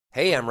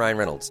Hey, I'm Ryan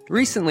Reynolds.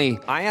 Recently,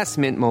 I asked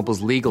Mint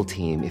Mobile's legal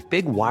team if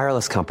big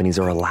wireless companies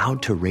are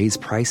allowed to raise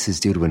prices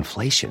due to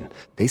inflation.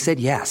 They said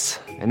yes.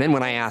 And then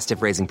when I asked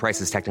if raising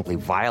prices technically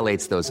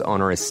violates those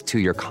onerous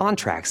two-year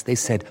contracts, they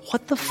said,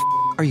 "What the f***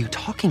 are you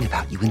talking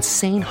about, you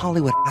insane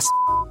Hollywood ass?"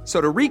 So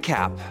to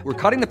recap, we're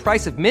cutting the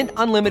price of Mint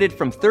Unlimited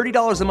from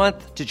 $30 a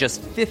month to just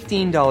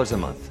 $15 a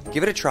month.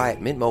 Give it a try at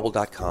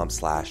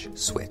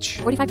mintmobile.com/switch.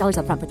 $45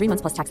 up front for 3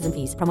 months plus taxes and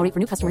fees. Promo rate for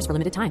new customers for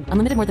limited time.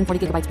 Unlimited more than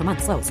 40 gigabytes per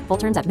month. Slows full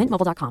terms at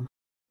mintmobile.com.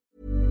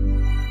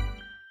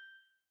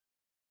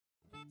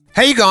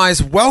 Hey you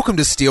guys, welcome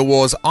to Steele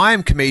Wars. I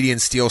am comedian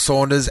Steele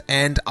Saunders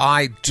and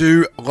I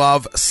do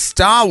love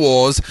Star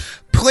Wars.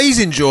 Please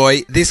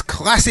enjoy this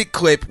classic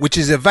clip which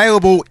is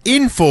available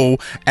in full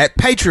at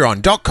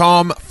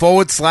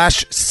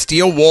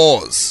patreon.com/Steele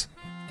Wars.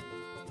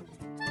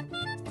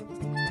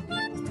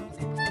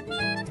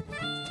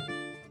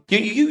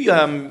 You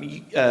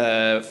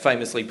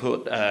famously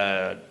put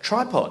a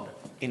tripod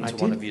into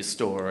one of your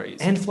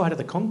stories. And Flight of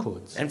the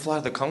Conchords.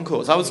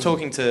 I was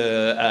talking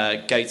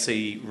to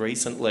Gatesy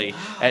recently,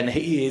 and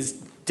he is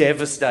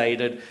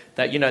devastated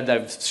that,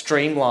 they've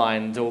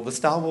streamlined all the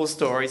Star Wars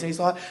stories. And he's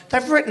like,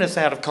 they've written us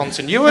out of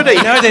continuity.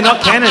 No, they're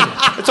not canon.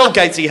 It's all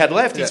Gatesy had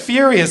left. He's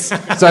furious.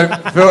 So,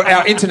 for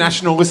our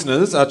international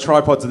listeners,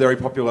 Tripod's a very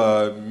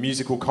popular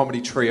musical comedy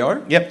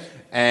trio. Yep.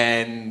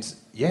 And,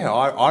 yeah,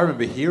 I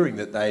remember hearing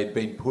that they'd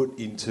been put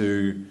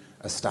into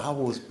a Star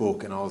Wars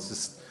book, and I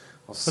was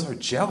so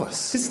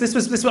jealous. This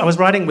was I was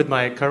writing with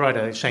my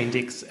co-writer Shane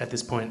Dix at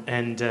this point,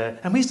 and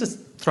we used to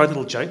throw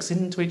little jokes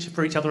into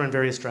for each other in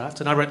various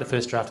drafts. And I wrote the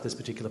first draft of this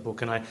particular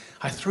book, and I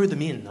threw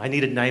them in. I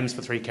needed names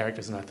for 3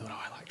 characters, and I thought,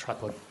 I like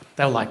Tripod.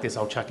 They'll like this.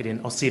 I'll chuck it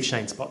in. I'll see if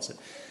Shane spots it.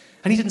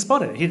 And he didn't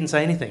spot it. He didn't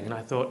say anything. And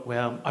I thought,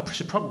 well, I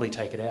should probably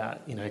take it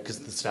out, because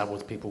the Star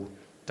Wars people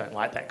don't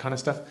like that kind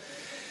of stuff.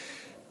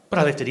 But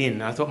I left it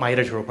in. I thought my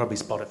editor will probably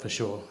spot it for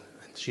sure.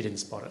 She didn't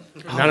spot it.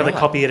 None of the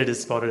copy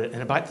editors spotted it.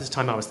 And about this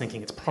time I was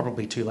thinking it's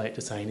probably too late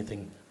to say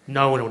anything.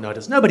 No one will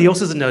notice. Nobody else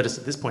has noticed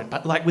at this point.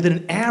 But within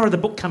an hour of the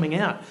book coming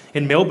out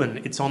in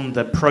Melbourne, it's on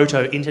the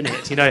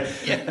proto-internet,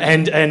 Yeah.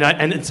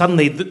 And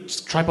suddenly the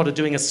Tripod are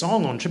doing a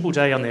song on Triple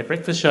J on their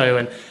breakfast show,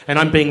 and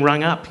I'm being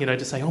rung up,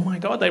 to say, oh my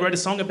God, they wrote a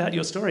song about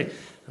your story.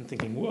 I'm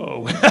thinking,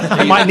 whoa,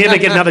 I might never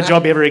get another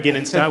job ever again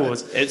in Star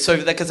Wars.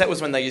 Because that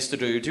was when they used to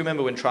do you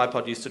remember when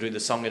Tripod used to do the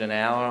song in an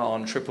hour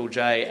on Triple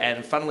J?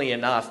 And funnily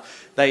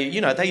enough, I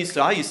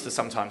used to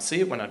sometimes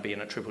see it when I'd be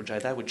in at Triple J.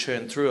 They would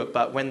churn through it,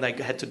 but when they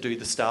had to do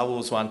the Star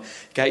Wars one,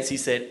 Gatesy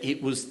said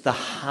it was the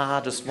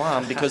hardest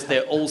one because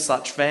they're all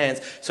such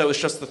fans. So it was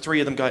just the 3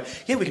 of them going,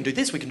 yeah, we can do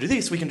this, we can do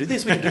this, we can do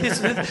this, we can do this,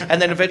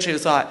 and then eventually it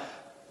was like,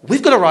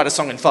 we've got to write a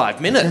song in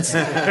 5 minutes.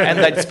 And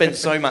they'd spent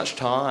so much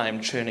time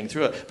churning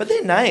through it. But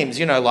their names,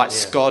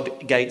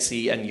 Scott,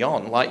 Gatesy and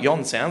Yon.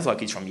 Yon sounds like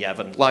he's from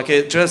Yavin.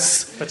 It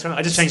just... That's right.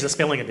 I just changed the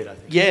spelling a bit, I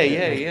think.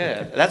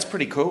 Yeah. That's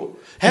pretty cool.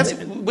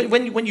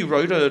 When you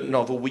wrote a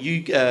novel, were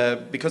you,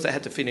 because it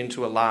had to fit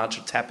into a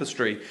larger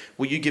tapestry,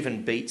 were you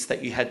given beats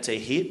that you had to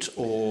hit,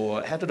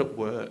 or how did it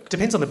work?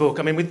 Depends on the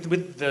book. I mean,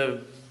 with the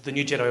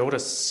new Jedi Order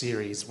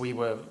series,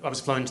 I was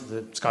flown to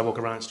the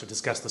Skywalker Ranch to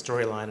discuss the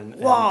storyline.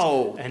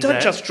 Whoa!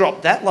 Don't just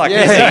drop that like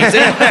this easy.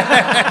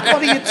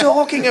 What are you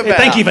talking about? Yeah,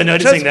 thank you for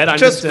noticing that. I'm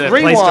just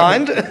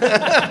rewind.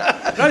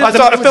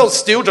 I felt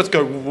Steele just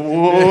go,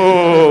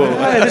 whoa.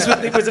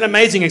 It was an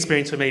amazing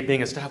experience for me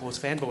being a Star Wars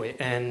fanboy,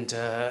 and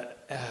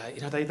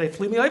they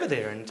flew me over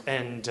there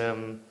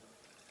and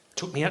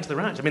took me out to the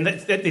ranch. I mean,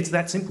 it's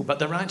that simple, but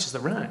the ranch is the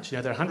ranch.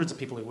 There are hundreds of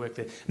people who work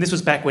there. And this was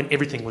back when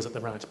everything was at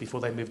the ranch, before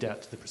they moved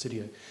out to the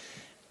Presidio.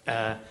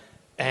 I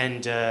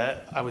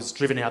was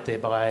driven out there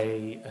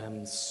by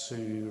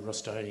Sue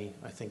Rostoni,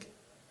 I think,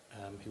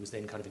 who was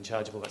then kind of in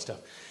charge of all that stuff.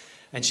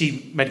 And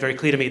she made it very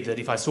clear to me that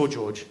if I saw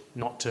George,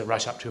 not to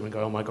rush up to him and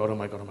go, oh my God, oh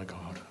my God, oh my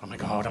God, oh my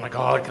God, oh my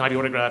God, can I be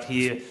autographed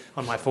here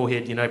on my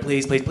forehead?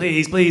 Please, please,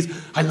 please, please,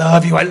 I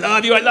love you, I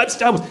love you, I love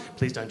Star Wars.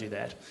 Please don't do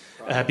that.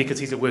 Because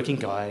he's a working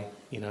guy,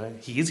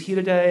 He is here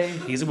today,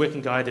 he's a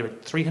working guy, there are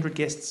 300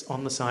 guests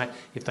on the site.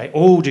 If they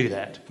all do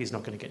that, he's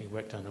not going to get any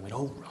work done. I went,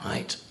 all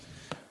right,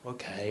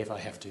 okay, if I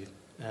have to.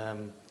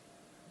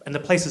 And the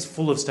place is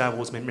full of Star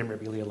Wars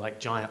memorabilia, like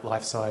giant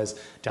life-size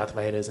Darth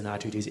Vaders and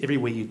R2-Ds.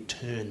 Everywhere you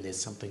turn, there's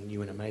something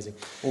new and amazing.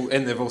 Well,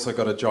 and they've also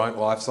got a giant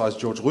life-size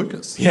George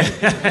Lucas. Yeah,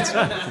 that's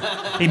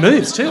right. He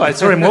moves too. I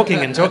saw him walking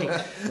and talking.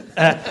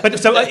 But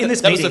so in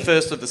this meeting... That was the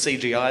first of the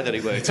CGI that he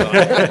worked on.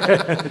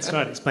 That's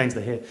right, explains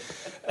the hair.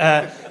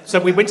 So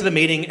we went to the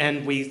meeting,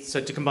 and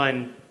to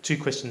combine 2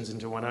 questions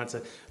into one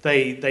answer,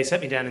 they sat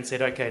me down and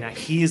said, okay, now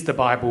here's the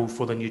Bible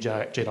for the new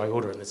Jedi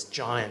Order, and this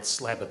giant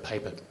slab of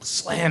paper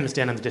slams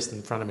down in the desk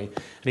in front of me.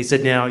 And he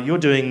said, now you're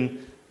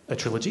doing a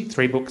trilogy,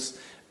 3 books.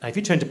 If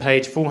you turn to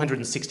page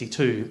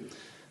 462,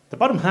 the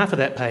bottom half of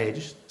that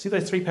page, see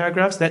those 3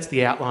 paragraphs? That's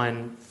the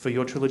outline for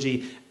your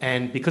trilogy,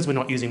 and because we're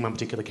not using one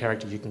particular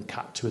character, you can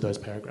cut 2 of those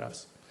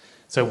paragraphs.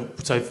 So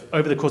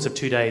over the course of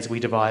 2 days,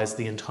 we devised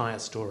the entire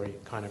story,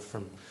 kind of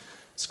from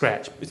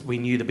scratch. We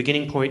knew the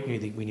beginning point, we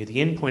knew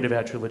the end point of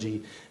our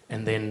trilogy,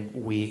 and then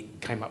we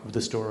came up with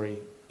the story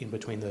in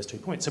between those 2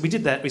 points. So we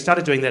did that. We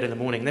started doing that in the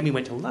morning. Then we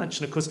went to lunch.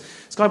 And, of course,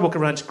 Skywalker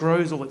Ranch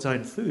grows all its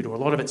own food, or a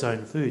lot of its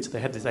own food. So they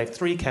have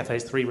 3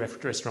 cafes, 3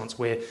 restaurants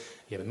where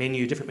you have a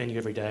menu, different menu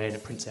every day, and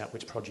it prints out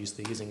which produce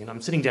they're using. And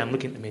I'm sitting down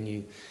looking at the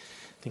menu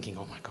thinking,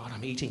 oh, my God,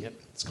 I'm eating at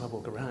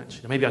Skywalker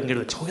Ranch. Maybe I can go to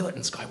the toilet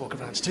in Skywalker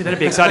Ranch too. That'd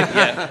be exciting.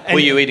 Yeah. Were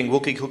you eating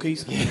Wookiee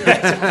cookies?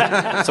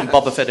 Yeah. Some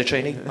Boba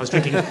fettuccine?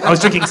 I was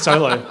drinking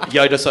Solo.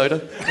 Yoda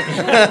soda?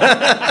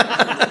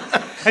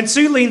 And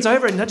Sue leans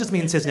over and nudges me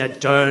and says, now,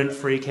 don't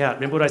freak out.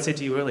 Remember what I said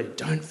to you earlier?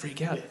 Don't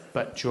freak out.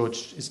 But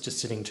George is just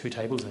sitting 2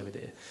 tables over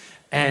there.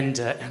 And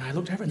I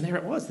looked over and there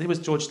it was. There was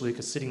George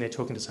Lucas sitting there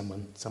talking to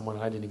someone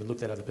I didn't even look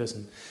at that other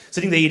person,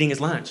 sitting there eating his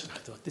lunch. And I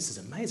thought, this is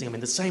amazing. I'm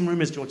in the same room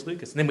as George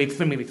Lucas. And then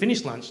when we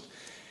finished lunch,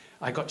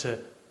 I got to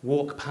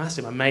walk past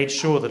him. I made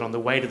sure that on the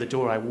way to the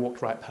door, I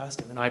walked right past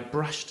him. And I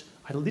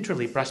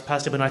literally brushed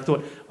past him, and I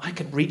thought I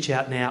could reach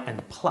out now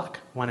and pluck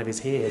one of his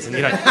hairs and,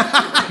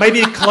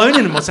 maybe clone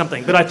him or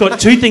something. But I thought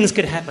 2 things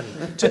could happen.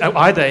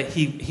 Either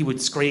he would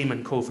scream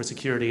and call for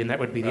security, and that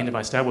would be the end of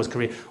my Star Wars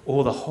career,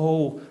 or the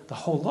whole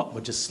lot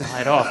would just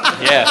slide off.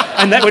 Yeah.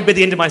 And that would be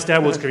the end of my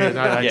Star Wars career.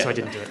 So I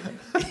didn't do it.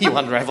 You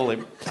unravel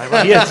him.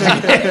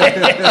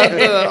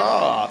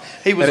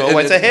 He was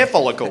always a hair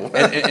follicle.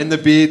 And the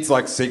beard's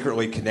like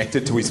secretly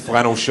connected to his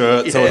flannel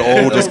shirt, so it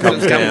all just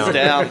comes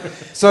down.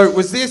 So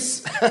was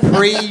this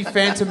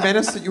pre-Phantom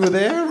Menace that you were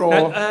there,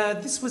 or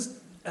this was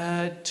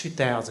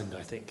 2000,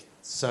 I think.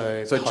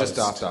 So just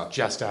after.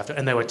 Just after,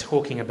 and they were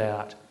talking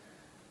about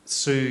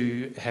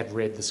Sue had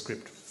read the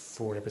script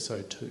for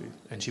episode 2,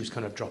 and she was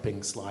kind of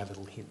dropping sly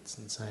little hints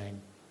and saying,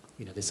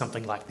 there's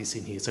something like this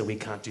in here, so we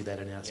can't do that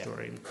in our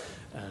story.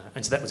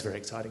 And so that was very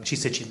exciting. She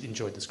said she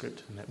enjoyed the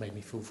script, and that made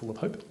me feel full of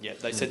hope. Yeah,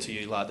 they said to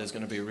you, there's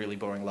going to be a really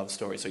boring love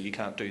story, so you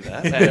can't do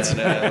that.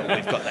 And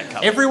we've got that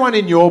covered. Everyone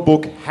in your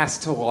book has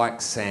to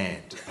like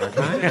sand,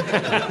 okay?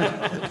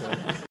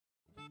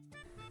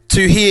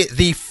 To hear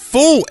the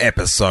full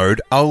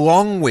episode,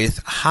 along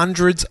with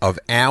hundreds of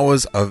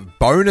hours of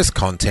bonus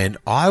content,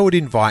 I would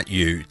invite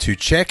you to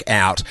check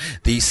out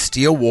the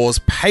Steele Wars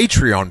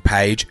Patreon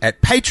page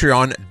at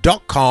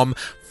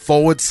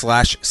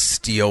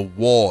patreon.com/Steele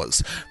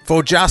Wars.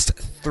 For just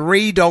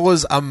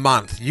 $3 a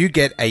month, you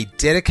get a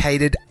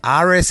dedicated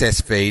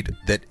RSS feed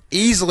that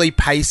easily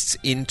pastes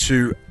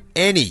into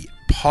any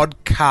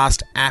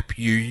podcast app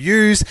you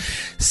use,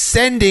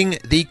 sending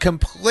the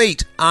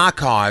complete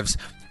archives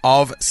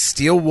of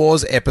Steele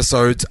Wars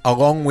episodes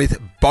along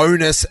with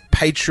bonus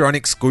Patreon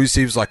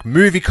exclusives like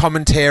movie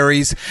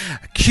commentaries,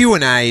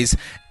 Q&As,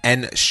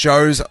 and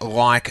shows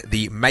like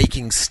the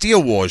Making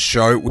Steele Wars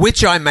show,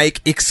 which I make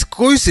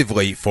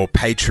exclusively for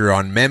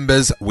Patreon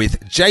members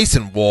with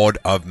Jason Ward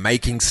of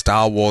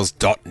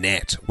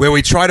MakingStarWars.net, where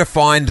we try to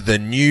find the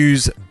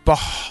news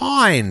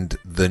behind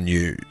the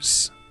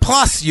news.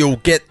 Plus, you'll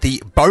get the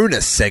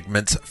bonus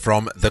segments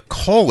from the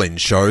call-in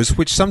shows,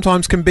 which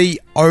sometimes can be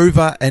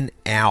over an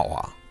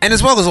hour. And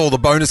as well as all the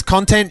bonus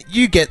content,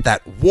 you get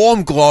that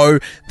warm glow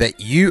that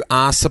you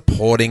are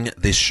supporting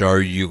this show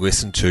you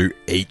listen to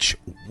each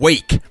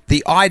week.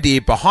 The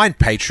idea behind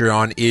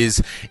Patreon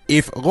is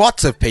if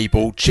lots of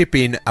people chip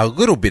in a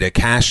little bit of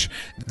cash,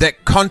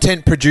 that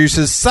content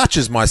producers such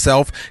as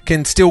myself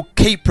can still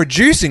keep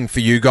producing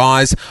for you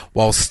guys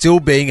while still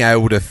being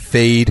able to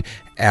feed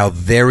our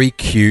very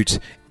cute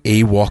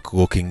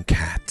Ewok-looking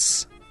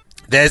cats.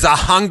 There's a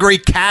hungry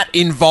cat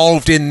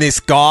involved in this,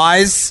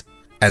 guys,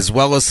 as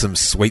well as some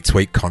sweet,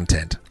 sweet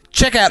content.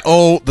 Check out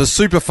all the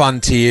super fun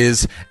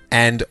tiers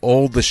and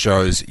all the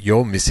shows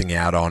you're missing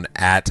out on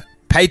at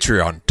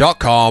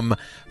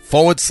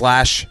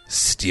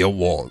patreon.com/Steele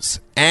Wars.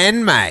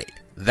 And may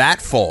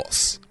that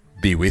force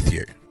be with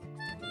you.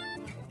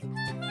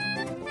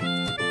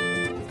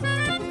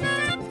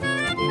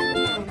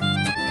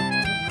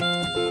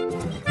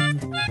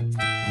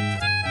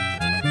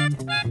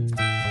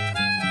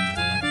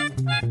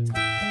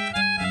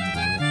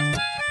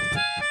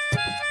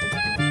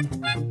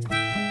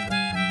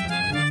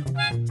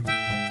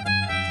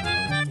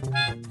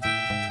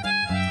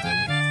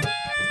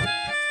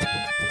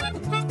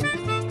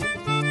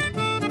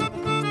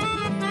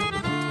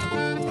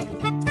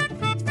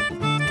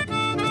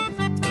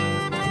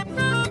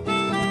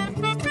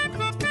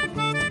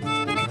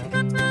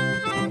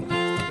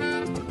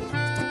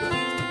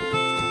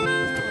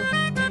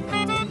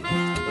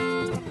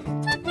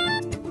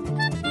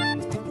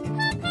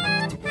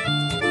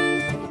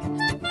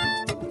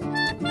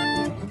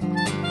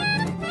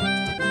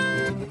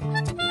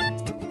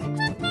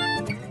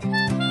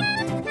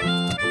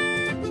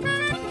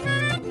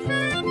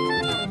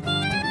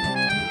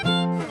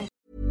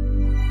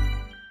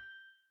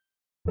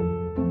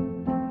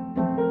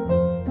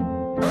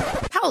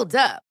 Hold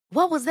up.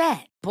 What was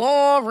that?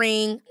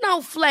 Boring.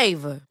 No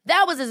flavor.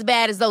 That was as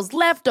bad as those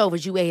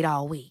leftovers you ate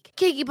all week.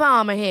 Keke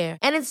Palmer here,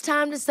 and it's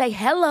time to say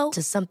hello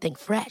to something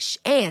fresh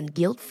and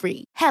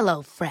guilt-free.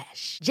 Hello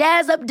Fresh.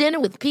 Jazz up dinner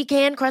with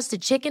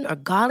pecan-crusted chicken or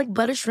garlic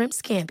butter shrimp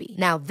scampi.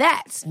 Now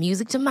that's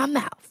music to my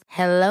mouth.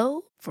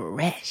 Hello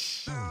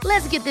Fresh.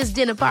 Let's get this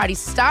dinner party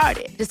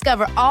started.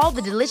 Discover all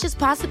the delicious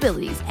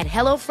possibilities at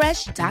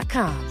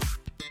HelloFresh.com.